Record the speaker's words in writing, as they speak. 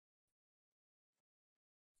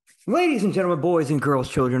Ladies and gentlemen, boys and girls,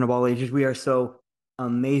 children of all ages, we are so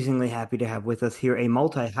amazingly happy to have with us here a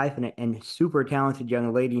multi-hyphenate and super talented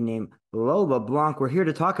young lady named Lola Blanc. We're here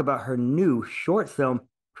to talk about her new short film,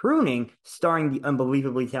 Pruning, starring the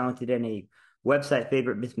unbelievably talented and a website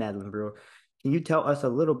favorite, Miss Madeline Brewer. Can you tell us a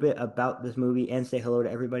little bit about this movie and say hello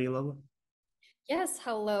to everybody, Lola? Yes,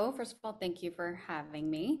 hello. First of all, thank you for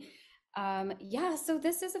having me. Yeah, so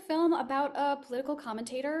this is a film about a political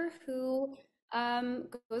commentator who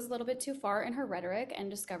goes a little bit too far in her rhetoric and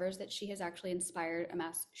discovers that she has actually inspired a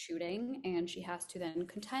mass shooting, and she has to then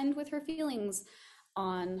contend with her feelings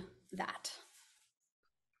on that.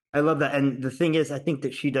 I love that. And the thing is, I think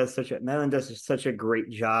that Madeline does such a great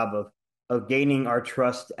job of gaining our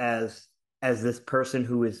trust as this person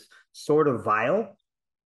who is sort of vile.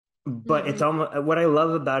 But it's Hmm. almost what I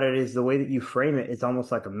love about it is the way that you frame it. It's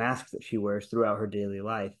almost like a mask that she wears throughout her daily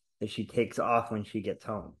life that she takes off when she gets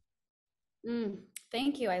home. Mm,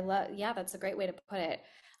 thank you. Yeah, that's a great way to put it.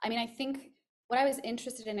 I mean, I think what I was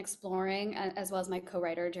interested in exploring, as well as my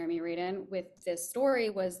co-writer Jeremy Reedon, with this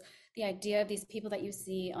story was the idea of these people that you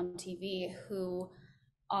see on TV who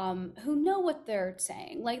know what they're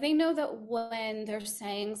saying. Like they know that when they're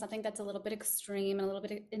saying something that's a little bit extreme and a little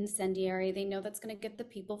bit incendiary, they know that's going to get the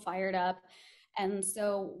people fired up. And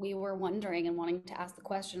so we were wondering and wanting to ask the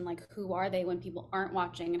question, like, who are they when people aren't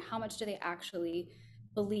watching, and how much do they actually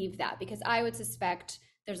believe that? Because I would suspect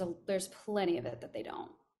there's plenty of it that they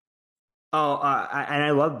don't. And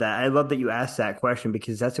I love that. I love that you asked that question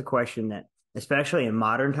because that's a question that, especially in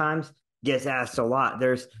modern times, gets asked a lot.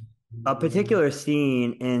 There's a particular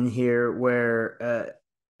scene in here where,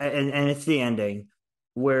 and it's the ending,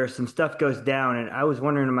 where some stuff goes down, and I was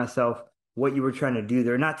wondering to myself what you were trying to do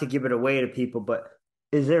there, not to give it away to people, but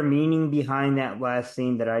is there meaning behind that last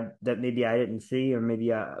scene that maybe I didn't see, or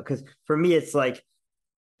maybe because for me it's like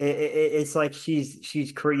it's like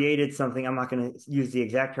she's created something. I'm not going to use the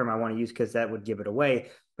exact term I want to use because that would give it away,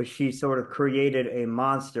 but she sort of created a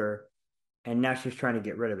monster, and now she's trying to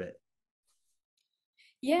get rid of it.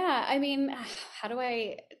 Yeah, I mean, how do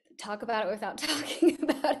I talk about it without talking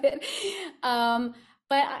about it? Um,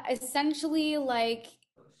 but essentially, like,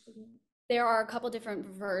 there are a couple different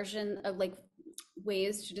versions of like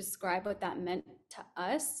ways to describe what that meant to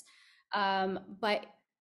us. But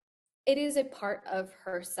it is a part of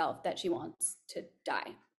herself that she wants to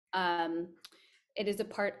die. Um, it is a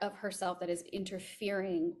part of herself that is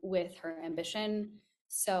interfering with her ambition.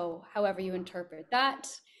 So, however you interpret that,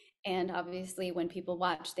 and obviously when people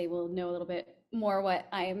watch, they will know a little bit more what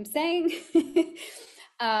I am saying.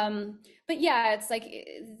 um, but yeah, it's like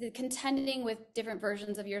the contending with different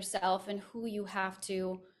versions of yourself and who you have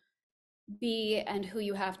to be and who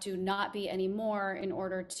you have to not be anymore in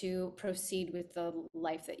order to proceed with the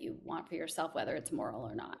life that you want for yourself, whether it's moral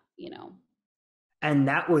or not, you know? And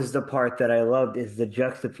that was the part that I loved is the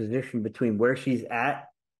juxtaposition between where she's at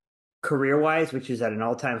career wise, which is at an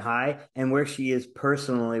all time high, and where she is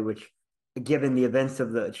personally, which given the events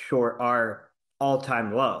of the short are all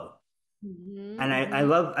time low. Hmm. And Hmm.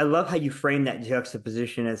 I love how you frame that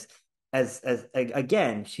juxtaposition as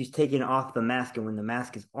again, she's taking off the mask, and when the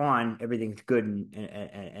mask is on, everything's good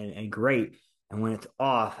and great. And when it's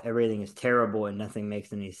off, everything is terrible and nothing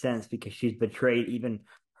makes any sense because she's betrayed even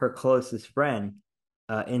her closest friend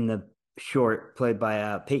in the short played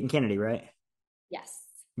by Peyton Kennedy, right? Yes.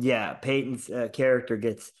 Yeah, Peyton's character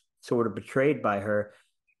gets sort of betrayed by her.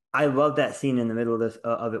 I love that scene in the middle of this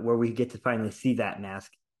of it where we get to finally see that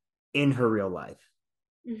mask in her real life.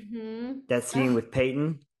 Hmm. That scene Oh, with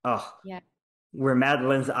Peyton, oh, yeah. where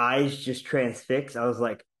Madeline's eyes just transfix. I was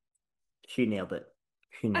like, she nailed it.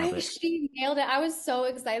 She nailed it. She nailed it. I was so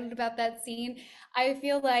excited about that scene. I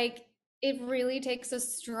feel like it really takes a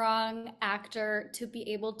strong actor to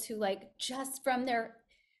be able to like just from their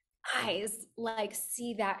eyes like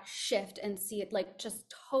see that shift and see it like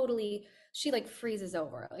just totally she like freezes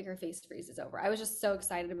over, like her face freezes over. I was just so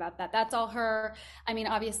excited about that. That's all her. I mean,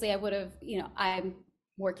 obviously I would have, I'm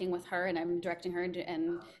working with her and I'm directing her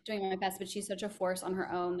and doing my best, but she's such a force on her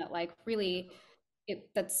own that like really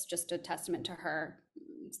that's just a testament to her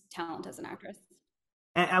talent as an actress.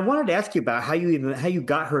 And I wanted to ask you about how you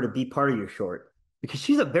got her to be part of your short because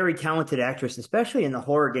she's a very talented actress, especially in the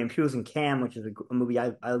horror game. She was in Cam, which is a movie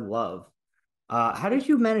I love. How did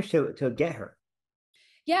you manage to get her?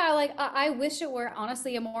 Yeah, like I wish it were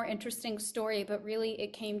honestly a more interesting story, but really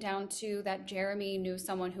it came down to that Jeremy knew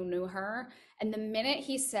someone who knew her. And the minute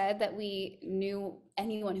he said that we knew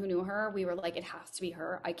anyone who knew her, we were like, it has to be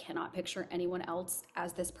her. I cannot picture anyone else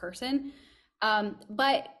as this person.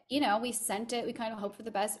 But we sent it, we kind of hoped for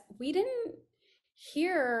the best. We didn't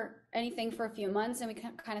hear anything for a few months and we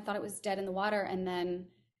kind of thought it was dead in the water. And then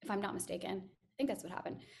if I'm not mistaken. I think that's what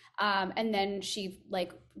happened. And then she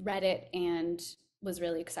like read it and was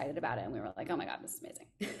really excited about it, and we were like, "Oh my God, this is amazing."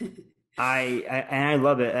 And I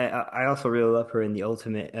love it. I also really love her in the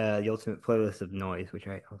ultimate playlist of noise, which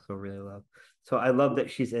I also really love. So I love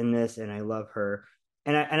that she's in this, and I love her.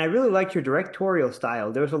 And I really liked your directorial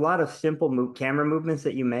style. There's a lot of simple camera movements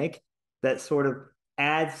that you make that sort of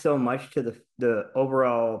add so much to the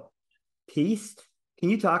overall piece. Can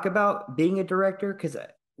you talk about being a director? Because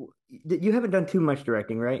you haven't done too much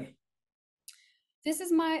directing, right? This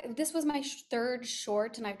was my third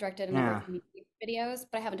short, and I've directed a number Yeah. of music videos,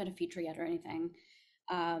 but I haven't done a feature yet or anything.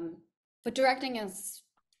 Um, but directing is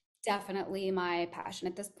definitely my passion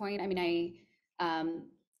at this point. I mean,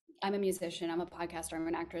 I'm a musician, I'm a podcaster, I'm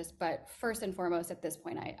an actress, but first and foremost at this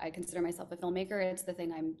point, I consider myself a filmmaker. It's the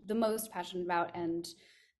thing I'm the most passionate about and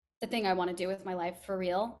the thing I want to do with my life for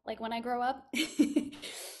real, like when I grow up.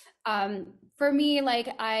 For me,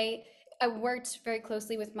 I worked very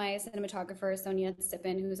closely with my cinematographer, Sonia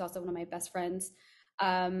Sippin, who's also one of my best friends,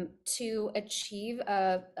 to achieve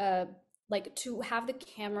like to have the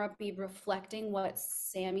camera be reflecting what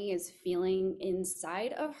Sammy is feeling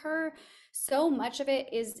inside of her. So much of it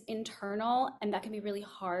is internal, and that can be really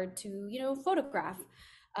hard to, photograph.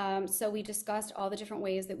 So we discussed all the different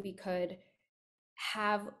ways that we could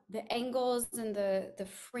have the angles and the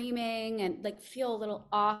framing and like feel a little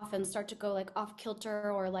off and start to go like off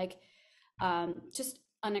kilter or like just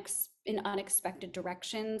in unexpected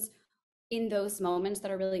directions in those moments that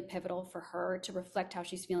are really pivotal for her to reflect how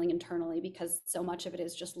she's feeling internally, because so much of it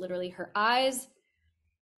is just literally her eyes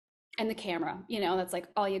and the camera, that's like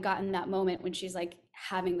all you got in that moment when she's like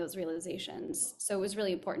having those realizations. So it was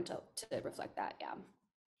really important to reflect that. Yeah.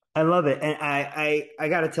 I love it, and I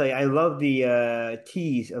got to tell you, I love the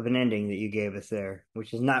tease of an ending that you gave us there,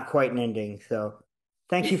 which is not quite an ending. So,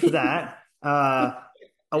 thank you for that.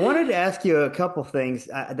 I wanted to ask you a couple things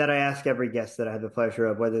that I ask every guest that I have the pleasure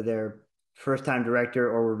of, whether they're first-time director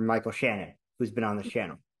or Michael Shannon, who's been on this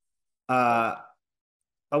channel. Cool. Uh,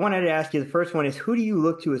 I wanted to ask you, the first one is, who do you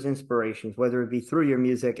look to as inspirations, whether it be through your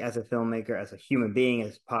music, as a filmmaker, as a human being,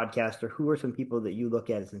 as a podcaster? Who are some people that you look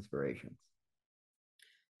at as inspirations?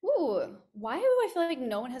 Ooh, why do I feel like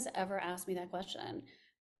no one has ever asked me that question?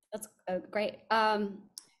 That's great. Well,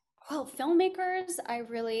 filmmakers, I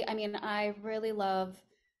really love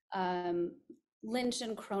um, Lynch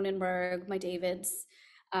and Cronenberg, my Davids.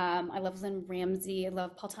 I love Lynn Ramsey. I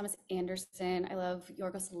love Paul Thomas Anderson. I love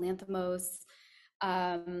Yorgos Lanthimos.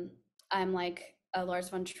 Um, I'm like a Lars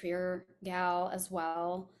von Trier gal as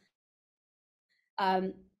well.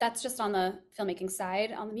 That's just on the filmmaking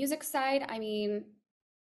side. On the music side, I mean,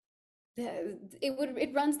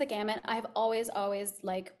 it runs the gamut. I've always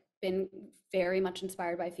like been very much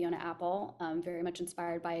inspired by Fiona Apple, very much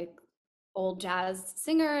inspired by old jazz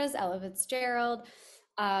singers, Ella Fitzgerald,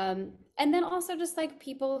 and then also just like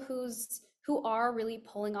people who are really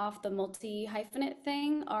pulling off the multi-hyphenate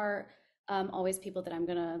thing are always people that I'm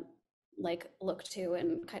gonna like look to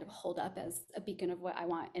and kind of hold up as a beacon of what I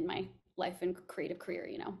want in my life and creative career.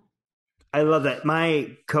 I love that.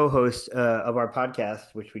 My co-host of our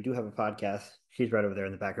podcast, which we do have a podcast, she's right over there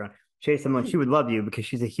in the background. Chase Lynch, she would love you because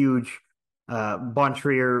she's a huge Bon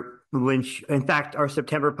Trier Lynch. In fact, our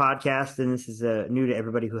September podcast, and this is new to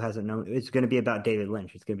everybody who hasn't known, it's going to be about David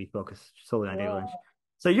Lynch. It's going to be focused solely on David Lynch. Whoa.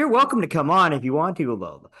 So you're welcome to come on if you want to,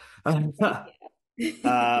 Lola. Thank you.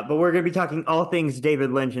 But we're going to be talking all things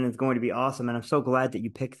David Lynch, and it's going to be awesome. And I'm so glad that you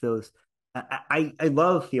picked those. I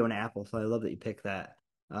love Fiona Apple, so I love that you picked that.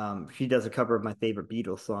 She does a cover of my favorite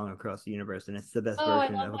Beatles song, Across the Universe, and it's the best Oh, I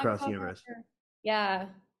version love of that Across the cover. Universe. Yeah.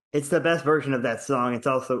 It's the best version of that song. It's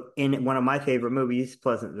also in one of my favorite movies,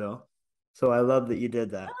 Pleasantville. So I love that you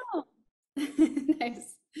did that. Oh,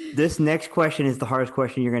 nice. This next question is the hardest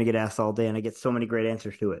question you're going to get asked all day, and I get so many great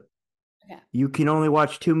answers to it. Okay. You can only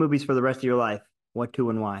watch two movies for the rest of your life. What two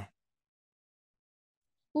and why?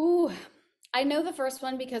 Ooh, I know the first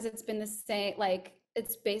one because it's been the same, like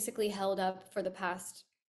it's basically held up for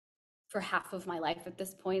half of my life at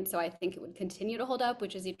this point. So I think it would continue to hold up,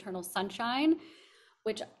 which is Eternal Sunshine,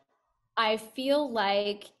 which I feel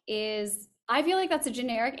like that's a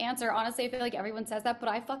generic answer. Honestly, I feel like everyone says that, but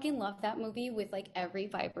I fucking love that movie with like every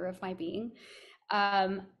fiber of my being.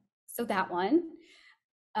 Um, so that one.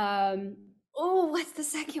 Um, oh, what's the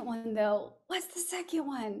second one though? What's the second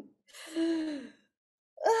one?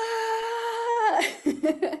 Ah!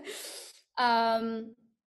 um,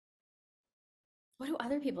 what do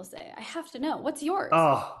other people say? I have to know. What's yours?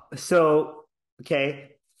 Oh, so okay.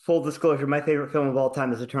 Full disclosure, my favorite film of all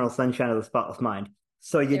time is Eternal Sunshine of the Spotless Mind.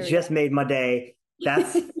 So you There we just made my day.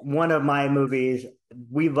 That's go. one of my movies.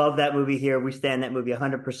 We love that movie here. We stand that movie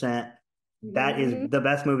 100%. That is Mhm. the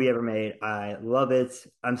best movie ever made. I love it.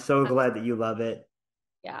 I'm so glad that you love it.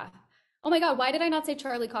 Yeah. Oh my God, why did I not say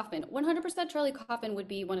Charlie Kaufman? 100% Charlie Kaufman would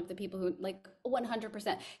be one of the people who, like,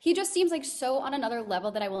 100%. He just seems like so on another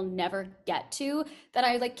level that I will never get to, that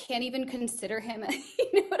I like can't even consider him.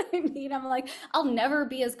 You know what I mean? I'm like, I'll never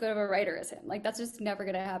be as good of a writer as him. Like, that's just never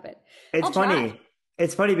gonna happen. It's I'll try. funny.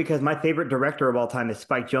 It's funny because my favorite director of all time is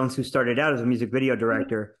Spike Jonze, who started out as a music video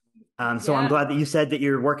director. So I'm Yeah. glad that you said that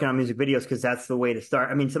you're working on music videos because that's the way to start.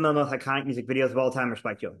 I mean, some of the most iconic music videos of all time are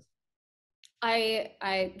Spike Jonze.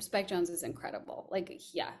 Spike Jones is incredible. Like,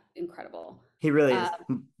 yeah, incredible. He really Uh,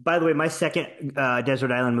 is. By the way, my second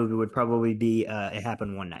Desert Island movie would probably be It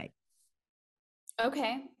Happened One Night.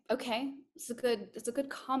 okay, okay. It's a good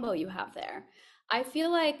combo you have there. I feel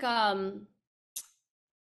like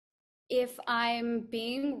if I'm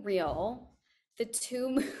being real, the two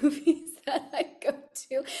movies that I go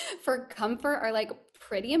to for comfort are like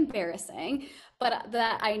pretty embarrassing, but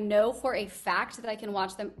that I know for a fact that I can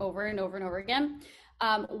watch them over and over and over again.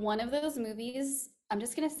 One of those movies, I'm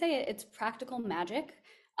just gonna say it, it's Practical Magic,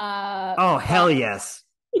 Oh, by hell yes.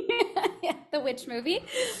 yeah, the witch movie,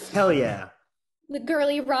 Hell yeah. the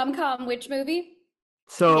girly rom-com witch movie.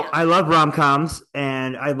 So Yeah, I love rom coms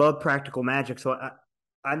and I love practical magic.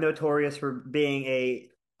 I'm notorious for being a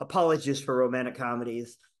apologist for romantic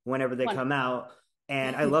comedies whenever they one. come out.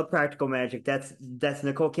 And I love Practical Magic. That's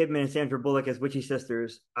Nicole Kidman and Sandra Bullock as witchy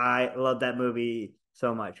sisters. I love that movie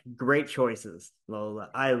so much. Great choices, Lola.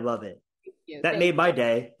 I love it. Thank you. That made Thank my you.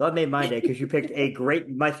 day. That made my day because you picked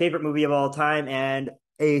my favorite movie of all time and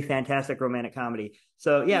a fantastic romantic comedy.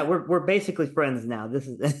 So yeah, we're basically friends now. This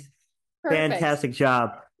is Perfect. fantastic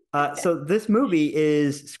job. So this movie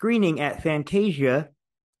is screening at Fantasia,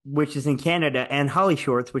 which is in Canada, and Holly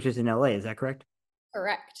Shorts, which is in LA. Is that correct?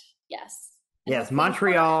 Correct. Yes. And Yes, hopefully more as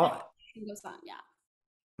Montreal, time goes on. Yeah.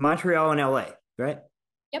 Montreal, and LA. Right?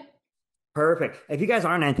 Yep. Perfect. If you guys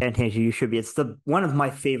aren't on Fantasia, you should be. It's the one of my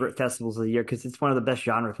favorite festivals of the year because it's one of the best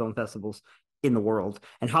genre film festivals in the world.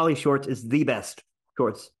 And Holly Shorts is the best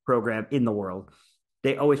shorts program in the world.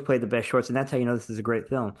 They always play the best shorts, and that's how you know this is a great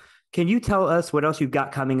film. Can you tell us what else you've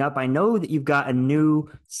got coming up? I know that you've got a new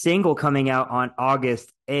single coming out on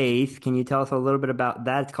August 8th. Can you tell us a little bit about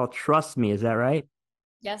that? It's called Trust Me. Is that right?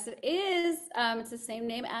 Yes, it is. It's the same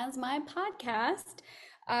name as my podcast.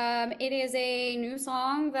 It is a new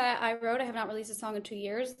song that I wrote. I have not released a song in 2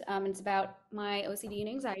 years. It's about my OCD and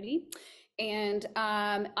anxiety. And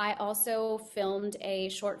I also filmed a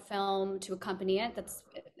short film to accompany it.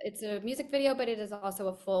 It's a music video, but it is also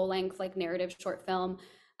a full length, like narrative short film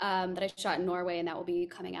that I shot in Norway, and that will be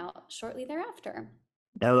coming out shortly thereafter.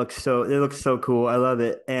 It looks so cool. I love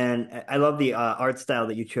it. And I love the art style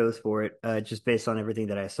that you chose for it, just based on everything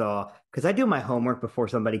that I saw. Because I do my homework before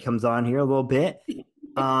somebody comes on here a little bit.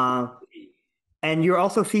 Um, and you're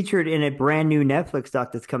also featured in a brand new Netflix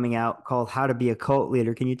doc that's coming out called How to Be a Cult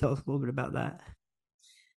Leader. Can you tell us a little bit about that?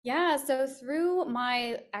 Yeah, so through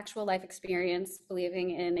my actual life experience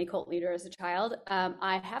believing in a cult leader as a child,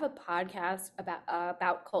 I have a podcast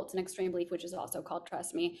about cults and extreme belief, which is also called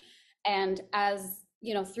Trust Me. And as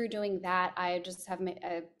you know, through doing that, I just have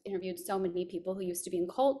I've interviewed so many people who used to be in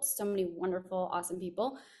cults, so many wonderful, awesome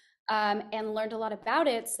people, and learned a lot about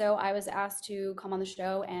it. So I was asked to come on the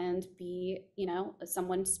show and be, you know,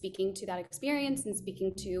 someone speaking to that experience and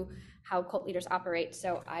speaking to how cult leaders operate.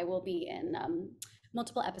 So I will be in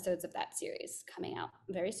multiple episodes of that series coming out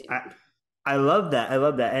very soon. I I love that. I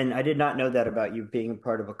love that. And I did not know that about you being a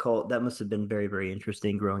part of a cult. That must have been very, very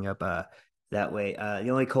interesting growing up that way. The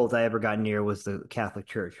only cult I ever got near was the Catholic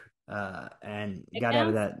Church. And Big got out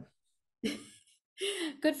of now? that.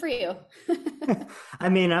 Good for you. I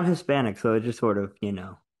mean, I'm Hispanic, so it just sort of, it Part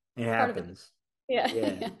of it. happens. Yeah.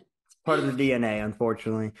 Yeah. Yeah. It's part of the DNA,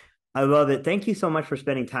 unfortunately. I love it. Thank you so much for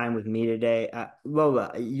spending time with me today.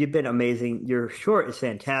 Lola, you've been amazing. Your short is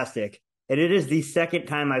fantastic. And it is the second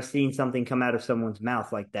time I've seen something come out of someone's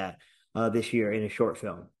mouth like that this year in a short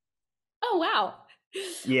film. Oh, wow. Well,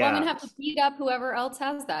 I'm gonna Yeah. have to beat up whoever else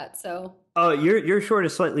has that. So Oh, your short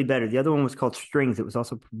is slightly better. The other one was called Strings. It was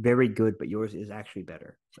also very good, but yours is actually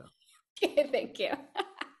better. So, thank you.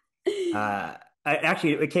 uh,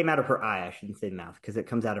 actually, it came out of her eye. I shouldn't say mouth because it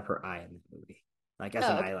comes out of her eye in the movie, like as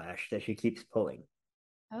an Oh, okay. eyelash that she keeps pulling.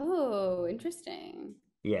 Oh, interesting.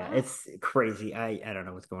 Yeah, Wow. it's crazy. I don't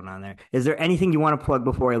know what's going on there. Is there anything you want to plug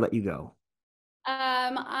before I let you go?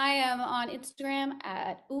 I am on Instagram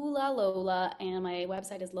at Ula Lola, and my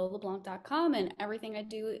website is lolablanc.com, and everything I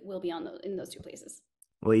do will be on in those two places.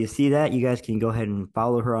 Well, you see that? You guys can go ahead and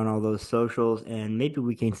follow her on all those socials, and maybe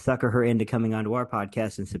we can sucker her into coming onto our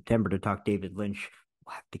podcast in September to talk David Lynch.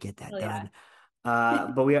 We'll have to get that Oh yeah.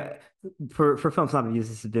 done. But we are for Film Slap Reviews,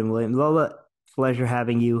 this has been William. Lola, pleasure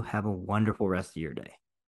having you. Have a wonderful rest of your day.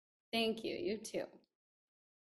 Thank you. You too.